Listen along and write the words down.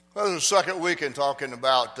Well, this is the second week in talking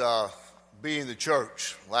about being the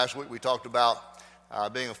church. Last week we talked about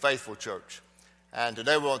being a faithful church. And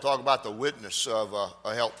today we're going to talk about the witness of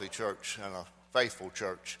a healthy church and a faithful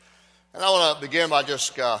church. And I want to begin by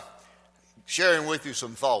just sharing with you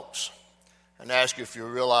some thoughts and ask you if you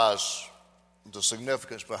realize the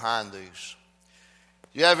significance behind these.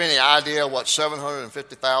 Do you have any idea what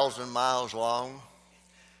 750,000 miles long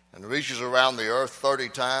and reaches around the earth 30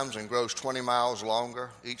 times and grows 20 miles longer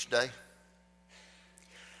each day?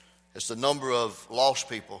 It's the number of lost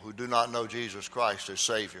people who do not know Jesus Christ as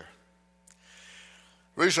Savior.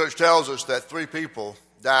 Research tells us that 3 people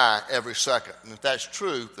die every second. And if that's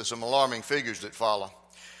true, there's some alarming figures that follow.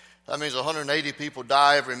 That means 180 people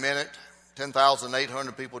die every minute,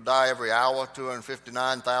 10,800 people die every hour,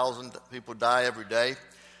 259,000 people die every day,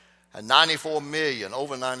 and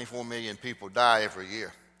over 94 million people die every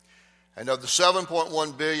year. And of the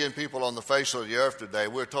 7.1 billion people on the face of the earth today,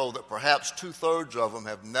 we're told that perhaps 2/3 of them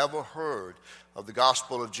have never heard of the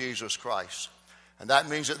gospel of Jesus Christ. And that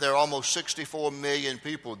means that there are almost 64 million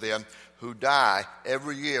people then who die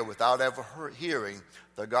every year without ever hearing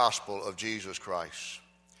the gospel of Jesus Christ.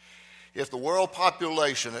 If the world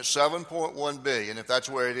population at 7.1 billion, if that's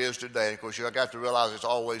where it is today, and of course you've got to realize it's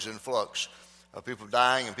always in flux of people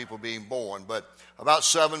dying and people being born, but about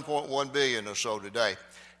 7.1 billion or so today.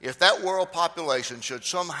 If that world population should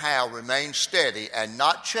somehow remain steady and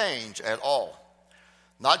not change at all,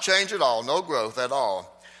 no growth at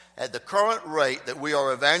all, at the current rate that we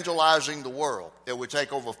are evangelizing the world, it would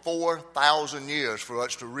take over 4,000 years for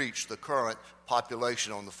us to reach the current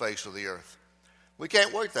population on the face of the earth. We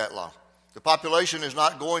can't wait that long. The population is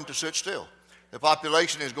not going to sit still. The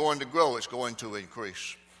population is going to grow. It's going to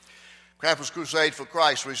increase. Campus Crusade for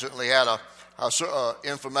Christ recently had a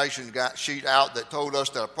information sheet out that told us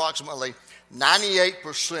that approximately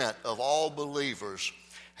 98% of all believers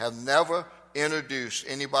have never introduced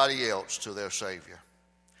anybody else to their Savior.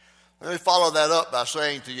 Let me follow that up by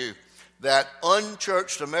saying to you that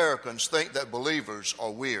unchurched Americans think that believers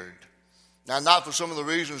are weird. Now, not for some of the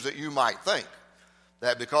reasons that you might think,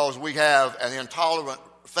 that because we have an intolerant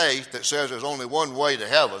faith that says there's only one way to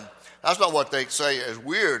heaven. That's not what they say is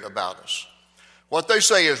weird about us. What they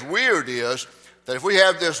say is weird is that if we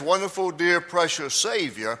have this wonderful, dear, precious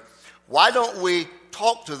Savior, why don't we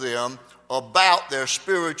talk to them about their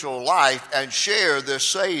spiritual life and share this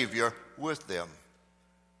Savior with them?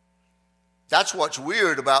 That's what's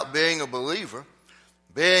weird about being a believer,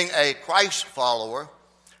 being a Christ follower,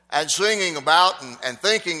 and singing about and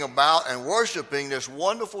thinking about and worshiping this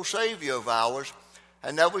wonderful Savior of ours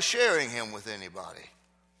and never sharing Him with anybody.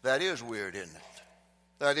 That is weird, isn't it?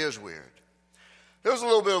 That is weird. Here's a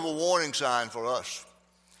little bit of a warning sign for us.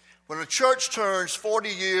 When a church turns 40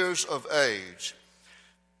 years of age,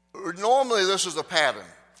 normally this is a pattern,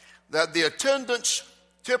 that the attendance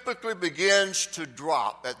typically begins to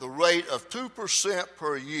drop at the rate of 2%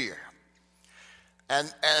 per year.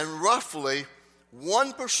 And roughly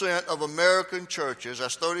 1% of American churches,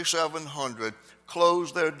 that's 3,700,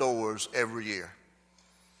 close their doors every year.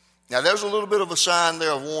 Now, there's a little bit of a sign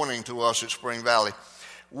there of warning to us at Spring Valley.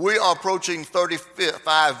 We are approaching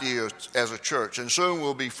 35 years as a church, and soon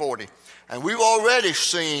we'll be 40. And we've already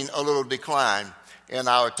seen a little decline in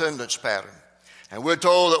our attendance pattern. And we're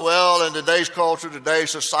told that, well, in today's culture,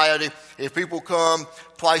 today's society, if people come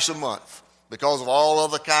twice a month, because of all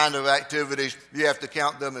other kind of activities, you have to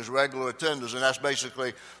count them as regular attenders, and that's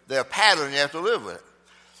basically their pattern. You have to live with it.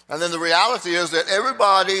 And then the reality is that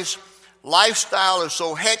everybody's lifestyle is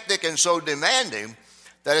so hectic and so demanding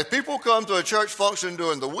that if people come to a church function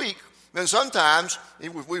during the week, then sometimes,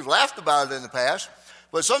 we've laughed about it in the past,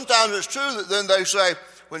 but sometimes it's true that then they say,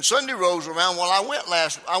 when Sunday rolls around, well,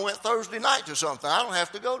 I went Thursday night to something. I don't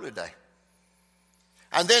have to go today.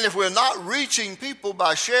 And then if we're not reaching people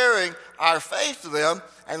by sharing our faith to them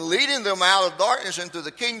and leading them out of darkness into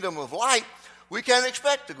the kingdom of light, we can't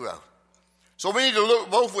expect to grow. So we need to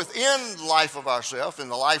look both within the life of ourselves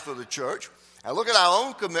and the life of the church and look at our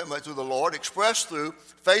own commitment to the Lord expressed through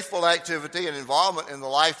faithful activity and involvement in the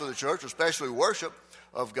life of the church, especially worship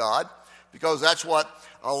of God, because that's what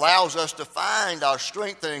allows us to find our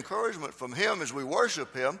strength and encouragement from Him as we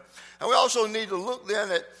worship Him. And we also need to look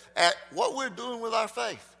then at what we're doing with our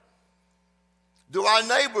faith. Do our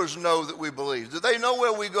neighbors know that we believe? Do they know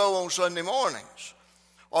where we go on Sunday mornings?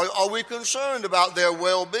 Or are we concerned about their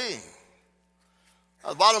well-being?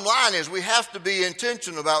 The bottom line is we have to be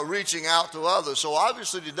intentional about reaching out to others. So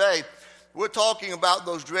obviously today we're talking about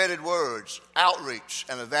those dreaded words, outreach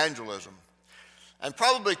and evangelism. And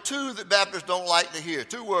probably two that Baptists don't like to hear.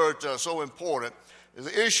 Two words that are so important is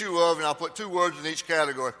the issue of, and I'll put two words in each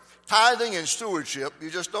category, tithing and stewardship, you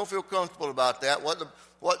just don't feel comfortable about that.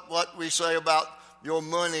 What we say about your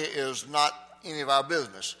money is not any of our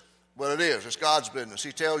business. But it is. It's God's business.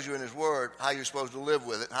 He tells you in His Word how you're supposed to live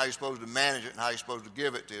with it, and how you're supposed to manage it, and how you're supposed to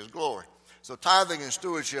give it to His glory. So tithing and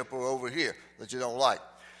stewardship are over here that you don't like.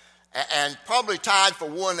 And probably tied for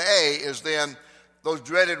 1A is then those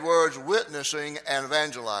dreaded words, witnessing and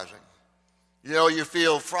evangelizing. You know, you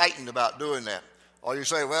feel frightened about doing that. Or you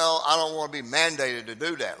say, well, I don't want to be mandated to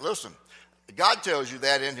do that. Listen, God tells you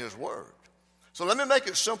that in His Word. So let me make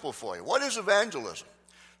it simple for you. What is evangelism?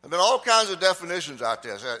 There have been all kinds of definitions out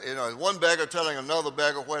there. You know, one beggar telling another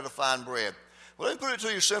beggar where to find bread. Well, let me put it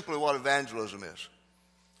to you simply what evangelism is.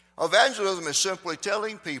 Evangelism is simply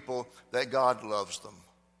telling people that God loves them.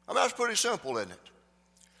 I mean, that's pretty simple, isn't it?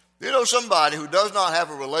 You know somebody who does not have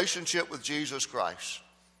a relationship with Jesus Christ,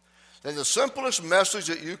 then the simplest message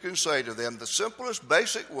that you can say to them, the simplest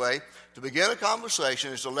basic way to begin a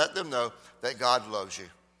conversation is to let them know that God loves you.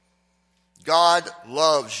 God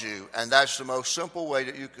loves you, and that's the most simple way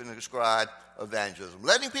that you can describe evangelism.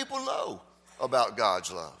 Letting people know about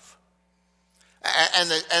God's love. And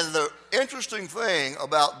the interesting thing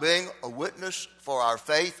about being a witness for our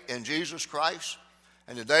faith in Jesus Christ,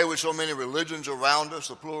 and today with so many religions around us,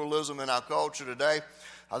 the pluralism in our culture today,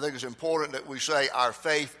 I think it's important that we say our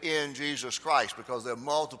faith in Jesus Christ, because there are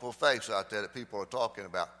multiple faiths out there that people are talking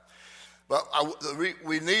about. But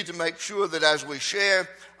we need to make sure that as we share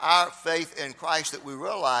our faith in Christ, that we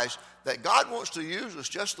realize that God wants to use us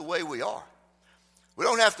just the way we are. We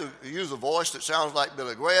don't have to use a voice that sounds like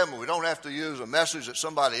Billy Graham, or we don't have to use a message that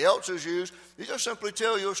somebody else has used. You just simply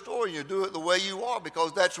tell your story, and you do it the way you are,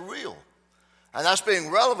 because that's real. And that's being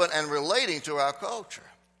relevant and relating to our culture.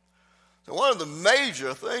 So one of the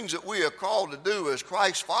major things that we are called to do as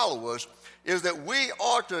Christ followers is that we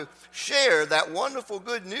are to share that wonderful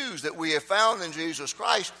good news that we have found in Jesus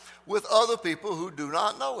Christ with other people who do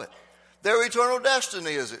not know it. Their eternal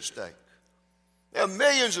destiny is at stake. There are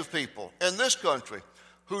millions of people in this country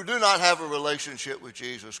who do not have a relationship with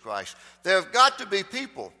Jesus Christ. There have got to be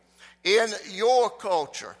people in your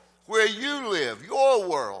culture, where you live, your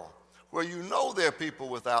world, where you know there are people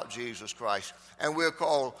without Jesus Christ, and we're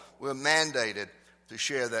mandated to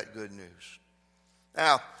share that good news.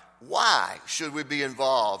 Now, why should we be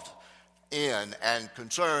involved in and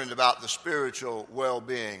concerned about the spiritual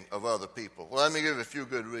well-being of other people? Well, let me give you a few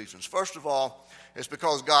good reasons. First of all, it's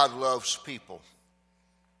because God loves people.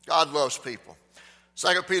 God loves people.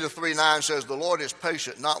 2 Peter 3:9 says, the Lord is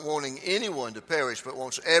patient, not wanting anyone to perish, but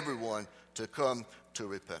wants everyone to come to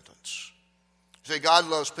repentance. See, God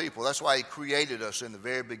loves people. That's why He created us in the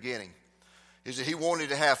very beginning. He wanted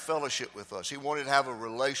to have fellowship with us. He wanted to have a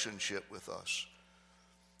relationship with us.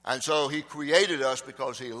 And so He created us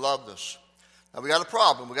because He loved us. Now, we got a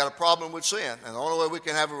problem. We got a problem with sin. And the only way we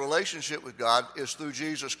can have a relationship with God is through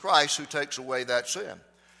Jesus Christ, who takes away that sin.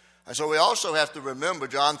 And so we also have to remember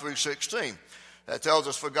John 3:16. That tells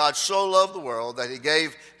us, for God so loved the world that He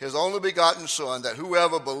gave His only begotten Son, that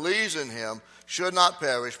whoever believes in Him should not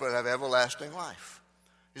perish but have everlasting life.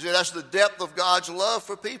 You see, that's the depth of God's love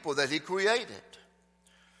for people that He created.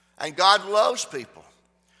 And God loves people.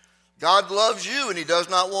 God loves you, and He does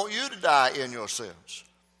not want you to die in your sins.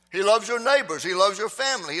 He loves your neighbors. He loves your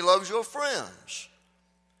family. He loves your friends.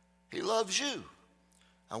 He loves you.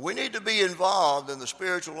 And we need to be involved in the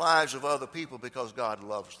spiritual lives of other people because God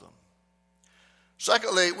loves them.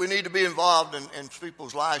 Secondly, we need to be involved in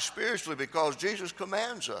people's lives spiritually because Jesus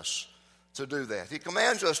commands us to do that. He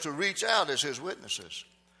commands us to reach out as His witnesses.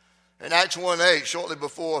 In Acts 1:8, shortly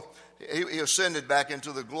before he ascended back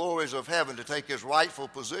into the glories of heaven to take His rightful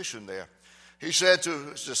position there, He said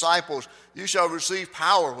to His disciples, you shall receive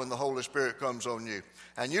power when the Holy Spirit comes on you.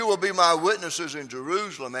 And you will be my witnesses in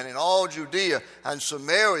Jerusalem and in all Judea and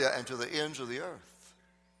Samaria and to the ends of the earth.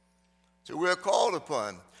 So we're called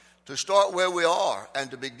upon to start where we are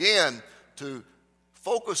and to begin to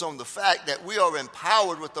focus on the fact that we are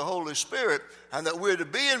empowered with the Holy Spirit and that we're to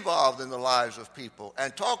be involved in the lives of people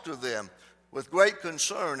and talk to them with great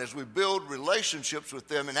concern as we build relationships with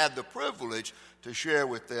them and have the privilege to share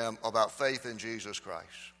with them about faith in Jesus Christ.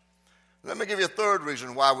 Let me give you a third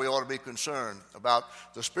reason why we ought to be concerned about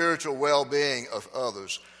the spiritual well-being of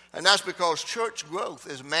others. And that's because church growth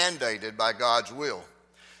is mandated by God's will.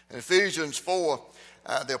 In Ephesians 4,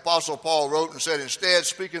 the Apostle Paul wrote and said, instead,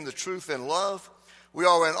 speaking the truth in love, we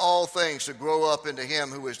are in all things to grow up into Him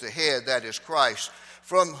who is the head, that is Christ.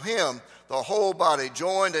 From Him, the whole body,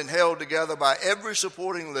 joined and held together by every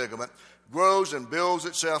supporting ligament, grows and builds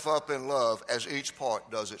itself up in love as each part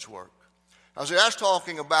does its work. Now, see, that's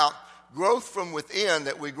talking about growth from within,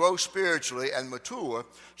 that we grow spiritually and mature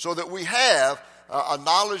so that we have a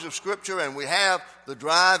knowledge of Scripture, and we have the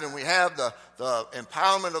drive, and we have the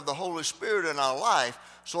empowerment of the Holy Spirit in our life,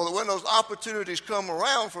 so that when those opportunities come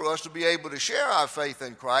around for us to be able to share our faith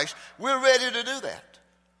in Christ, we're ready to do that.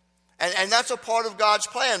 And that's a part of God's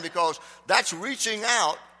plan, because that's reaching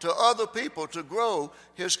out to other people to grow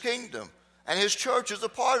His kingdom. And His church is a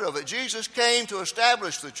part of it. Jesus came to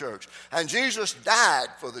establish the church, and Jesus died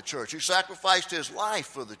for the church. He sacrificed His life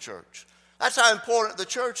for the church. That's how important the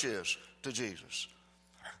church is to Jesus.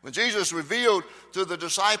 When Jesus revealed to the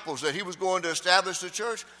disciples that He was going to establish the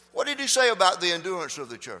church, what did He say about the endurance of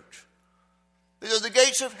the church? He said, the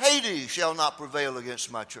gates of Hades shall not prevail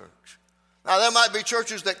against my church. Now, there might be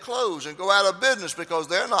churches that close and go out of business because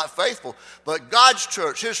they're not faithful, but God's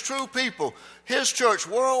church, His true people, His church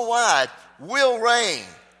worldwide will reign.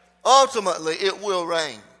 Ultimately, it will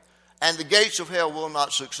reign, and the gates of hell will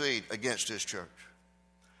not succeed against His church.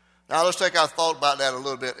 Now, let's take our thought about that a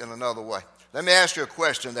little bit in another way. Let me ask you a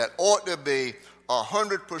question that ought to be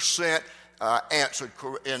 100% answered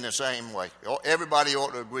in the same way. Everybody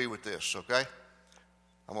ought to agree with this, okay?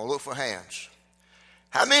 I'm going to look for hands.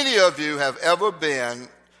 How many of you have ever been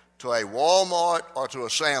to a Walmart or to a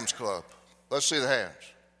Sam's Club? Let's see the hands.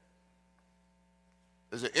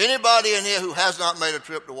 Is there anybody in here who has not made a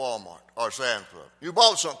trip to Walmart or Sam's Club? You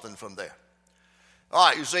bought something from there. All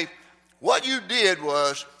right, you see, what you did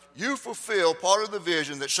was you fulfilled part of the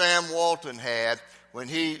vision that Sam Walton had when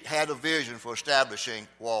he had a vision for establishing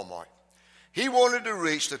Walmart. He wanted to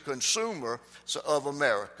reach the consumer of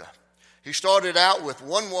America. He started out with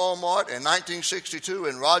one Walmart in 1962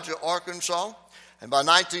 in Roger, Arkansas, and by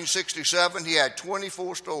 1967 he had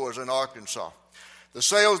 24 stores in Arkansas. The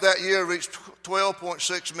sales that year reached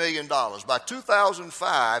 $12.6 million. By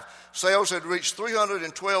 2005, sales had reached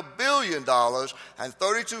 $312 billion and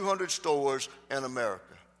 3,200 stores in America.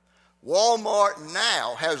 Walmart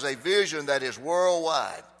now has a vision that is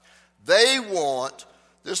worldwide. They want,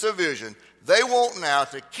 this is a vision, they want now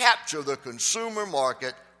to capture the consumer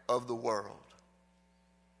market of the world.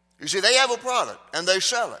 You see, they have a product and they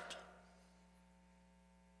sell it.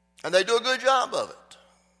 And they do a good job of it.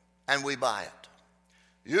 And we buy it.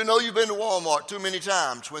 You know you've been to Walmart too many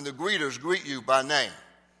times when the greeters greet you by name.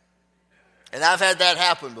 And I've had that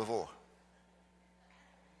happen before.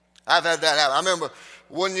 I've had that happen. I remember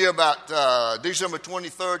one year about December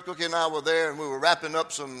 23rd, Cookie and I were there, and we were wrapping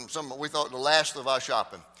up some we thought the last of our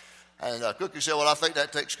shopping. And Cookie said, well, I think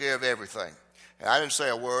that takes care of everything. And I didn't say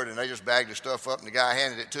a word, and they just bagged the stuff up, and the guy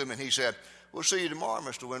handed it to me, and he said, we'll see you tomorrow,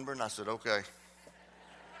 Mr. Winburn. I said, okay.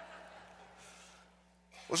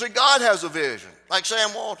 Well, see, God has a vision, like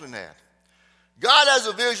Sam Walton had. God has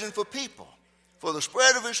a vision for people, for the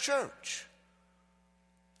spread of His church.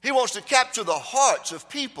 He wants to capture the hearts of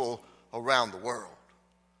people around the world.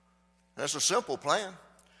 That's a simple plan.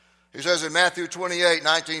 He says in Matthew 28,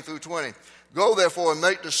 19 through 20, go therefore and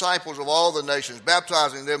make disciples of all the nations,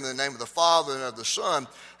 baptizing them in the name of the Father and of the Son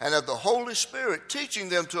and of the Holy Spirit, teaching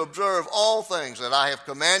them to observe all things that I have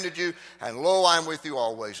commanded you, and lo, I am with you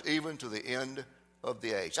always, even to the end of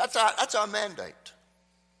the age. That's our mandate,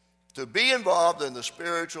 to be involved in the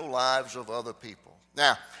spiritual lives of other people.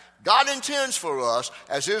 Now, God intends for us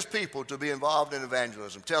as His people to be involved in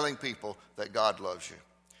evangelism, telling people that God loves you.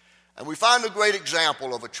 And we find a great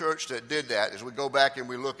example of a church that did that as we go back and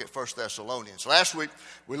we look at 1 Thessalonians. Last week,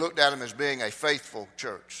 we looked at them as being a faithful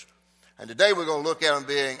church. And today we're going to look at them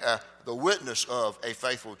being the witness of a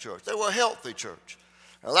faithful church. They were a healthy church.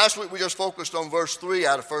 Now, last week we just focused on verse 3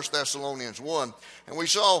 out of 1 Thessalonians 1. And we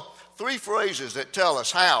saw three phrases that tell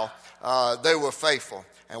us how they were faithful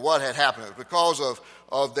and what had happened. It was because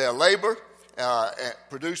of their labor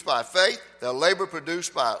produced by faith, their labor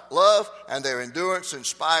produced by love, and their endurance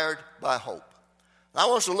inspired by hope. Now, I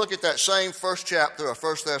want us to look at that same first chapter of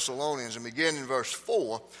 1 Thessalonians and begin in verse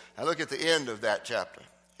 4 and look at the end of that chapter.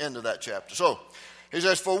 So, he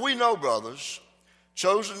says, for we know, brothers,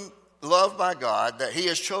 chosen, loved by God, that He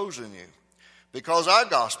has chosen you, because our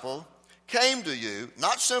gospel came to you,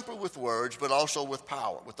 not simply with words, but also with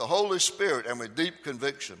power, with the Holy Spirit and with deep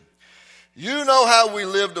conviction. You know how we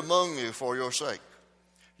lived among you for your sake.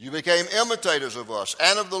 You became imitators of us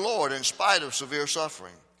and of the Lord in spite of severe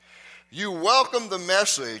suffering. You welcomed the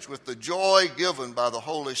message with the joy given by the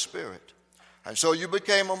Holy Spirit. And so you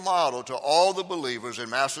became a model to all the believers in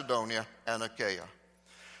Macedonia and Achaia.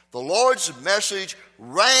 The Lord's message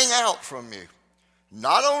rang out from you.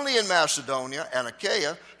 Not only in Macedonia and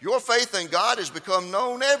Achaia, your faith in God has become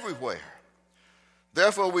known everywhere.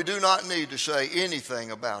 Therefore, we do not need to say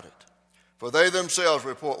anything about it, for they themselves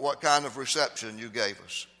report what kind of reception you gave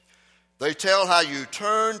us. They tell how you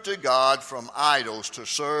turned to God from idols to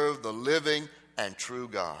serve the living and true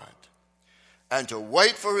God, and to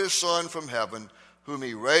wait for his Son from heaven, whom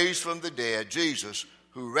he raised from the dead, Jesus,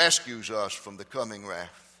 who rescues us from the coming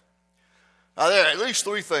wrath. Now, there are at least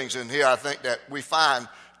three things in here I think that we find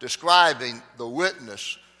describing the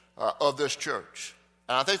witness of this church.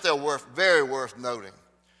 And I think they're very worth noting,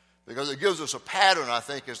 because it gives us a pattern, I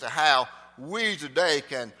think, as to how we today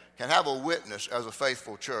can have a witness as a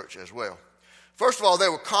faithful church as well. First of all, they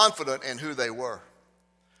were confident in who they were.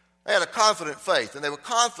 They had a confident faith, and they were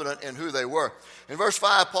confident in who they were. In verse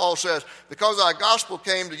 5, Paul says, because our gospel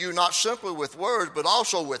came to you not simply with words, but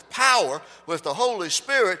also with power, with the Holy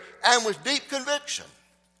Spirit, and with deep conviction.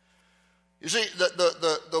 You see,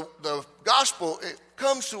 the gospel, it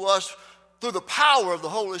comes to us through the power of the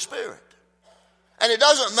Holy Spirit. And it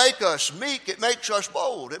doesn't make us meek, it makes us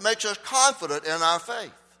bold. It makes us confident in our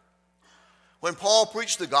faith. When Paul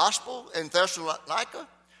preached the gospel in Thessalonica,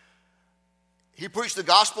 he preached the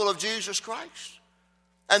gospel of Jesus Christ.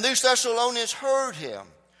 And these Thessalonians heard him.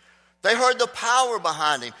 They heard the power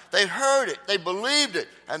behind him. They heard it, they believed it,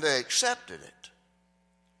 and they accepted it.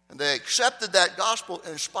 And they accepted that gospel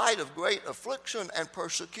in spite of great affliction and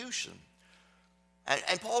persecution.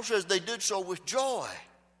 And Paul says they did so with joy.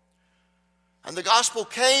 And the gospel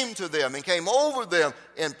came to them and came over them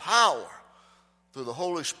in power through the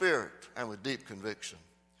Holy Spirit and with deep conviction.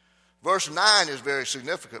 Verse 9 is very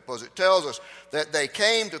significant because it tells us that they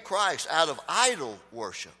came to Christ out of idol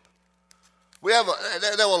worship. There were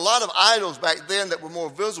a lot of idols back then that were more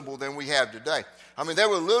visible than we have today. I mean, there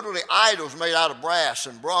were literally idols made out of brass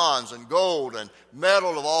and bronze and gold and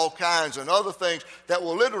metal of all kinds and other things that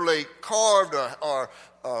were literally carved or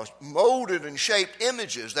molded and shaped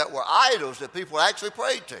images that were idols that people actually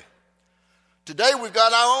prayed to. Today we've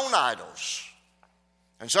got our own idols.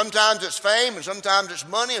 And sometimes it's fame, and sometimes it's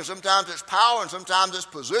money, and sometimes it's power, and sometimes it's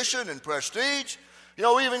position and prestige. You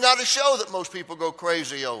know, we even got a show that most people go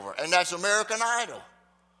crazy over, and that's American Idol,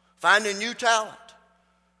 finding new talent.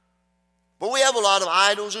 But we have a lot of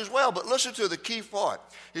idols as well. But listen to the key part.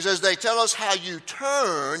 He says, they tell us how you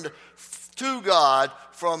turned to God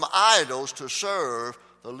from idols to serve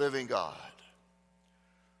the living God.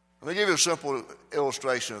 Let me give you a simple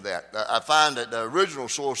illustration of that. I find that the original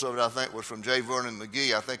source of it, I think, was from J. Vernon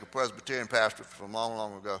McGee, I think a Presbyterian pastor from long,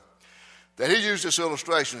 long ago, that he used this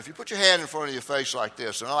illustration. If you put your hand in front of your face like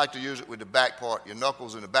this, and I like to use it with the back part, your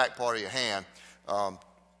knuckles in the back part of your hand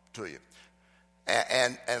to you.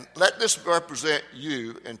 And let this represent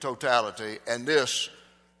you in totality, and this,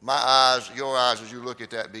 my eyes, your eyes, as you look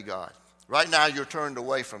at that, be God. Right now, you're turned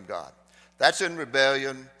away from God. That's in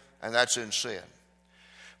rebellion, and that's in sin.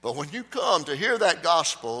 But when you come to hear that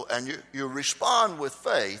gospel and you respond with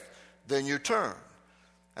faith, then you turn.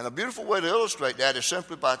 And a beautiful way to illustrate that is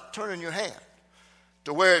simply by turning your hand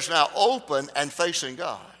to where it's now open and facing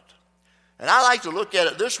God. And I like to look at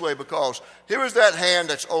it this way because here is that hand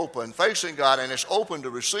that's open, facing God, and it's open to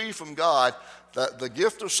receive from God the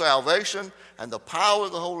gift of salvation and the power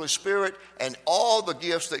of the Holy Spirit and all the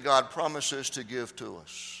gifts that God promises to give to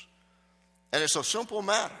us. And it's a simple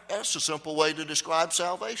matter. That's a simple way to describe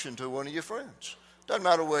salvation to one of your friends. Doesn't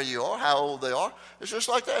matter where you are, how old they are. It's just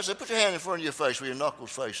like that. Say, put your hand in front of your face with your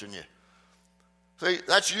knuckles facing you. See,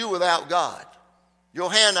 that's you without God.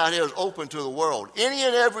 Your hand out here is open to the world. Any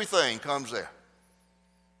and everything comes there.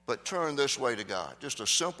 But turn this way to God. Just a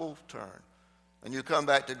simple turn. And you come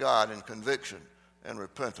back to God in conviction and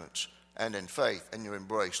repentance and in faith, and you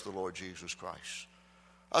embrace the Lord Jesus Christ.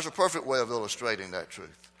 That's a perfect way of illustrating that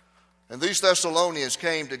truth. And these Thessalonians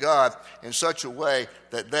came to God in such a way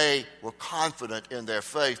that they were confident in their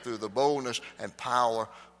faith through the boldness and power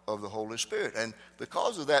of the Holy Spirit. And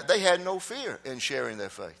because of that, they had no fear in sharing their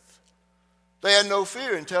faith. They had no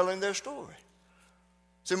fear in telling their story.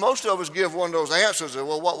 See, most of us give one of those answers that,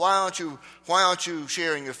 well, why aren't you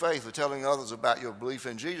sharing your faith or telling others about your belief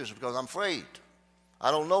in Jesus? Because I'm afraid.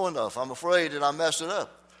 I don't know enough. I'm afraid that I mess it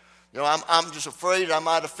up. You know, I'm just afraid I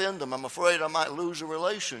might offend them. I'm afraid I might lose a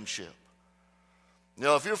relationship. You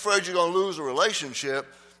know, if you're afraid you're going to lose a relationship,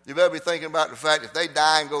 you better be thinking about the fact if they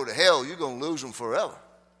die and go to hell, you're going to lose them forever.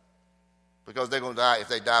 Because they're going to die if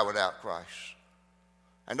they die without Christ.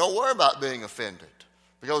 And don't worry about being offended.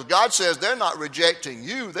 Because God says they're not rejecting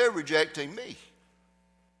you, they're rejecting me.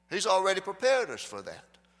 He's already prepared us for that.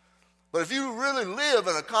 But if you really live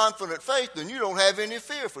in a confident faith, then you don't have any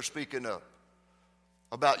fear for speaking up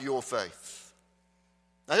about your faith.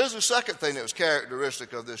 Now, here's the second thing that was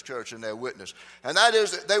characteristic of this church and their witness, and that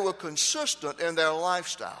is that they were consistent in their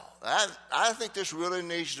lifestyle. I think this really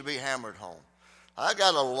needs to be hammered home. I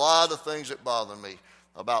got a lot of things that bother me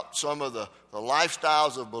about some of the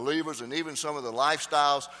lifestyles of believers and even some of the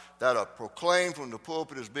lifestyles that are proclaimed from the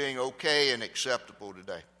pulpit as being okay and acceptable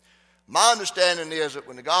today. My understanding is that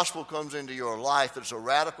when the gospel comes into your life, it's a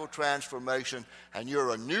radical transformation, and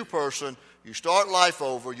you're a new person. You start life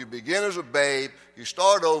over. You begin as a babe. You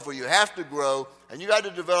start over. You have to grow, and you got to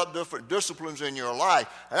develop different disciplines in your life.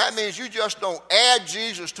 And that means you just don't add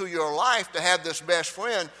Jesus to your life to have this best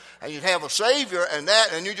friend, and you have a Savior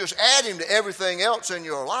and you just add him to everything else in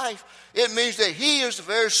your life. It means that he is the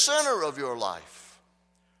very center of your life,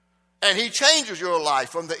 and he changes your life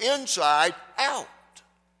from the inside out.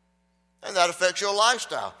 And that affects your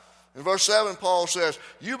lifestyle. In verse 7, Paul says,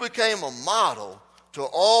 you became a model to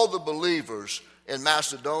all the believers in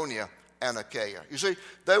Macedonia and Achaia. You see,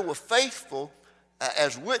 they were faithful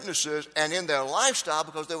as witnesses and in their lifestyle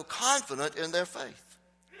because they were confident in their faith.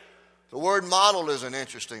 The word model is an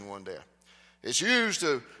interesting one there. It's used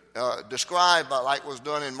to describe, like was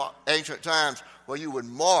done in ancient times, where you would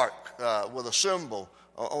mark with a symbol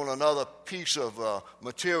on another piece of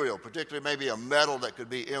material, particularly maybe a metal that could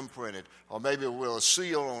be imprinted, or maybe with a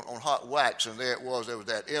seal on hot wax, and there was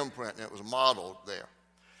that imprint, and it was modeled there.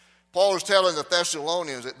 Paul is telling the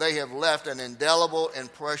Thessalonians that they have left an indelible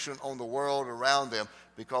impression on the world around them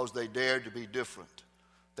because they dared to be different.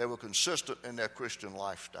 They were consistent in their Christian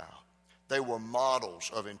lifestyle. They were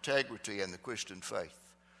models of integrity in the Christian faith.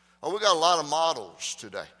 Oh, we got a lot of models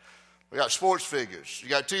today. We got sports figures, you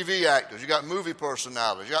got TV actors, you got movie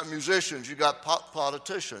personalities, you got musicians, you got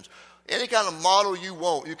politicians. Any kind of model you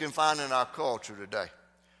want, you can find in our culture today.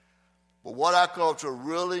 But what our culture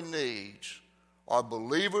really needs are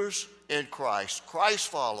believers in Christ, Christ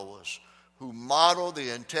followers, who model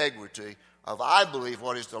the integrity of, I believe,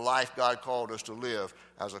 what is the life God called us to live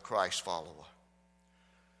as a Christ follower.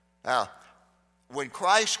 Now, when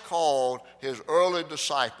Christ called his early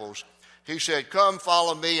disciples, he said, come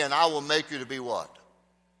follow me and I will make you to be what?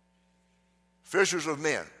 Fishers of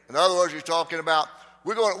men. In other words, he's talking about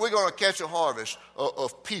we're going to catch a harvest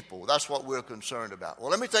of people. That's what we're concerned about.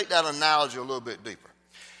 Well, let me take that analogy a little bit deeper.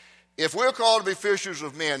 If we're called to be fishers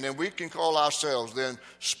of men, then we can call ourselves then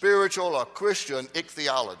spiritual or Christian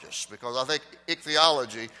ichthyologists, because I think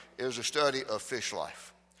ichthyology is a study of fish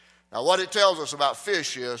life. Now, what it tells us about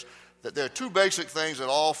fish is that there are two basic things that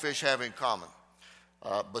all fish have in common.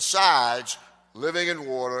 Besides living in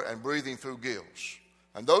water and breathing through gills.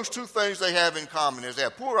 And those two things they have in common is they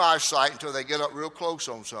have poor eyesight until they get up real close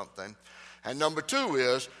on something. And number two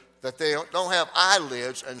is that they don't have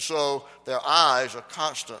eyelids, and so their eyes are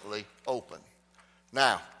constantly open.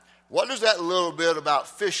 Now, what does that little bit about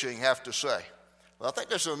fishing have to say? Well, I think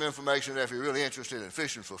there's some information there if you're really interested in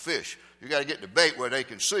fishing for fish. You got to get the bait where they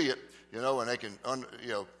can see it, and they can,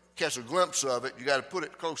 catch a glimpse of it. You got to put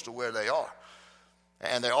it close to where they are.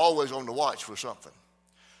 And they're always on the watch for something.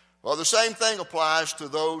 Well, the same thing applies to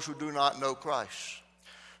those who do not know Christ.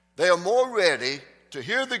 They are more ready to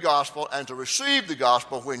hear the gospel and to receive the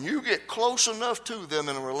gospel when you get close enough to them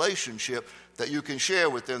in a relationship that you can share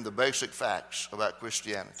with them the basic facts about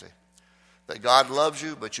Christianity. That God loves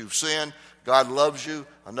you, but you've sinned. God loves you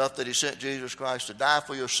enough that he sent Jesus Christ to die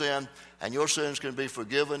for your sin, and your sins can be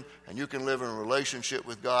forgiven, and you can live in a relationship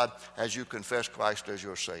with God as you confess Christ as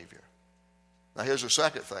your Savior. Now, here's the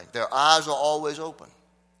second thing. Their eyes are always open.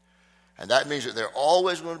 And that means that they're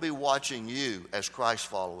always going to be watching you as Christ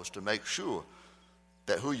followers to make sure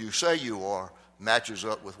that who you say you are matches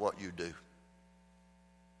up with what you do.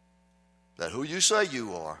 That who you say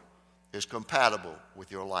you are is compatible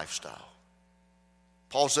with your lifestyle.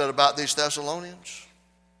 Paul said about these Thessalonians,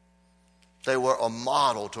 they were a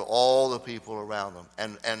model to all the people around them.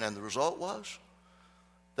 And the result was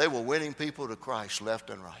they were winning people to Christ left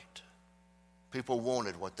and right. People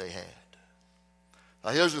wanted what they had.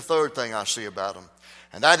 Now, here's the third thing I see about them,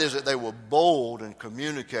 and that is that they were bold in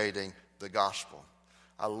communicating the gospel.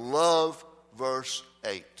 I love verse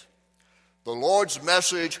 8. The Lord's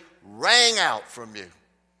message rang out from you.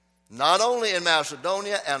 Not only in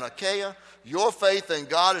Macedonia and Achaia, your faith in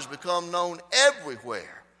God has become known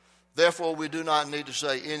everywhere. Therefore, we do not need to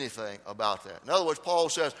say anything about that. In other words, Paul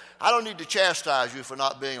says, I don't need to chastise you for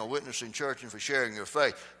not being a witness in church and for sharing your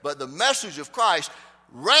faith. But the message of Christ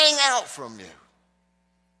rang out from you.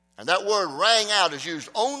 And that word rang out is used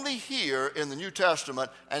only here in the New Testament,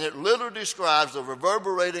 and it literally describes the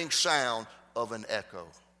reverberating sound of an echo.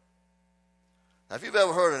 Now, if you've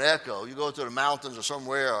ever heard an echo, you go to the mountains or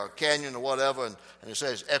somewhere or a canyon or whatever, and it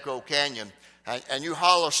says Echo Canyon, and you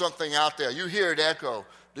holler something out there. You hear it echo.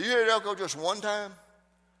 Do you hear it echo just one time?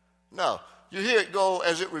 No. You hear it go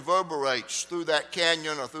as it reverberates through that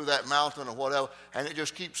canyon or through that mountain or whatever, and it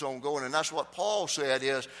just keeps on going. And that's what Paul said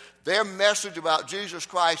is their message about Jesus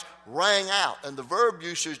Christ rang out. And the verb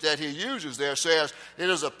usage that he uses there says it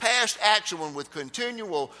is a past action with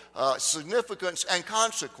continual significance and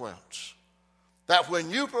consequence. That when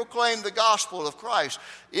you proclaim the gospel of Christ,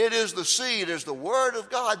 it is the seed, it is the word of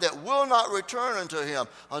God that will not return unto him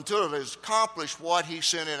until it has accomplished what he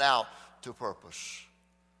sent it out to purpose.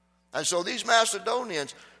 And so these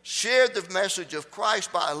Macedonians shared the message of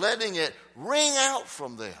Christ by letting it ring out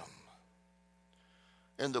from them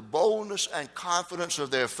in the boldness and confidence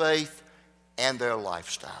of their faith and their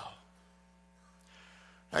lifestyle.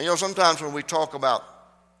 Now, sometimes when we talk about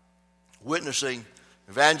witnessing,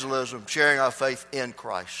 evangelism, sharing our faith in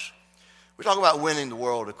Christ, we talk about winning the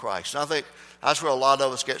world to Christ. And I think that's where a lot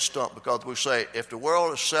of us get stumped, because we say, if the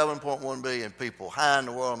world is 7.1 billion people, how in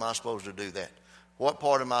the world am I supposed to do that? What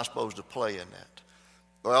part am I supposed to play in that?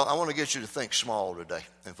 Well, I want to get you to think small today.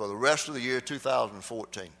 And for the rest of the year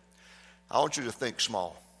 2014, I want you to think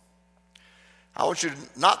small. I want you to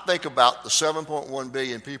not think about the 7.1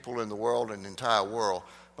 billion people in the world and the entire world,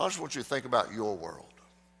 but I just want you to think about your world,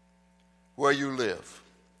 where you live,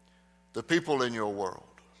 the people in your world.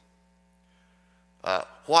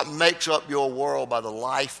 What makes up your world by the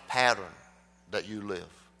life pattern that you live.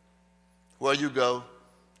 Where you go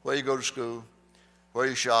to school, where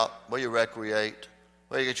you shop, where you recreate,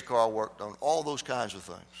 where you get your car worked on, all those kinds of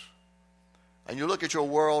things. And you look at your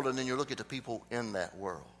world, and then you look at the people in that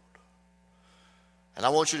world. And I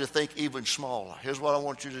want you to think even smaller. Here's what I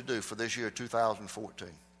want you to do for this year, 2014.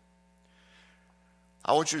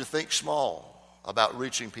 I want you to think small about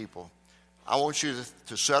reaching people. I want you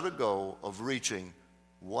to set a goal of reaching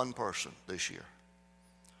one person this year.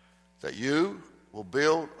 That you will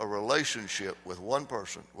build a relationship with one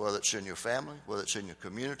person, whether it's in your family, whether it's in your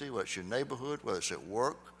community, whether it's your neighborhood, whether it's at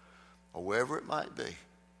work, or wherever it might be.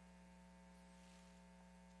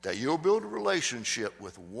 That you'll build a relationship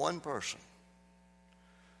with one person,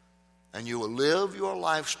 and you will live your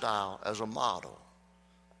lifestyle as a model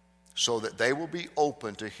so that they will be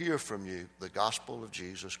open to hear from you the gospel of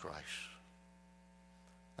Jesus Christ.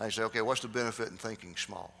 Now you say, okay, what's the benefit in thinking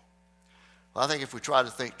small? Well, I think if we try to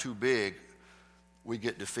think too big, we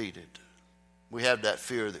get defeated. We have that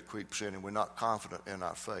fear that creeps in, and we're not confident in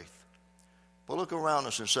our faith. But look around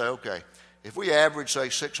us and say, okay, if we average, say,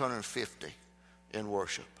 650 in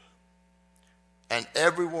worship, and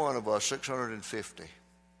every one of us, 650,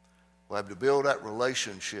 will have to build that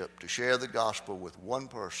relationship to share the gospel with one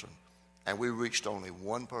person, and we reached only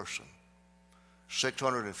one person,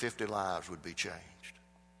 650 lives would be changed.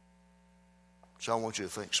 So I want you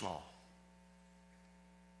to think small.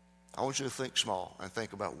 I want you to think small and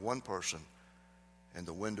think about one person in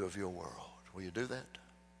the window of your world. Will you do that?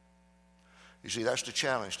 You see, that's the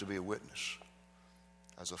challenge to be a witness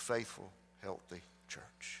as a faithful, healthy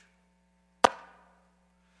church.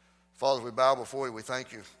 Father, we bow before you. We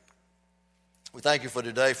thank you. We thank you for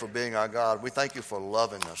today, for being our God. We thank you for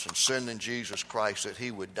loving us and sending Jesus Christ that he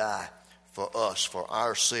would die for us, for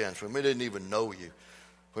our sins, when we didn't even know you,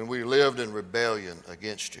 when we lived in rebellion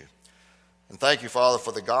against you. And thank you, Father,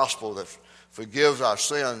 for the gospel that forgives our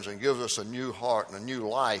sins and gives us a new heart and a new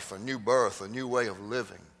life, a new birth, a new way of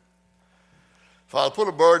living. Father, put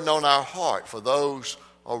a burden on our heart for those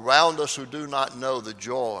around us who do not know the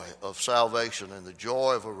joy of salvation and the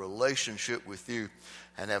joy of a relationship with you,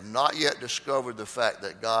 and have not yet discovered the fact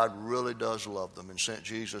that God really does love them and sent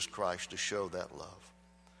Jesus Christ to show that love.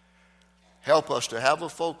 Help us to have a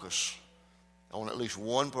focus on at least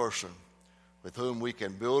one person with whom we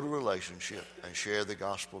can build a relationship and share the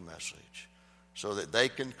gospel message so that they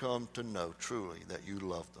can come to know truly that you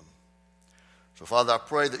love them. So, Father, I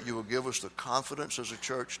pray that you will give us the confidence as a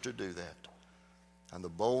church to do that and the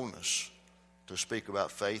boldness to speak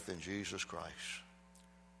about faith in Jesus Christ.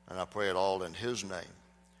 And I pray it all in his name,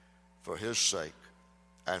 for his sake,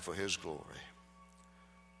 and for his glory.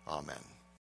 Amen.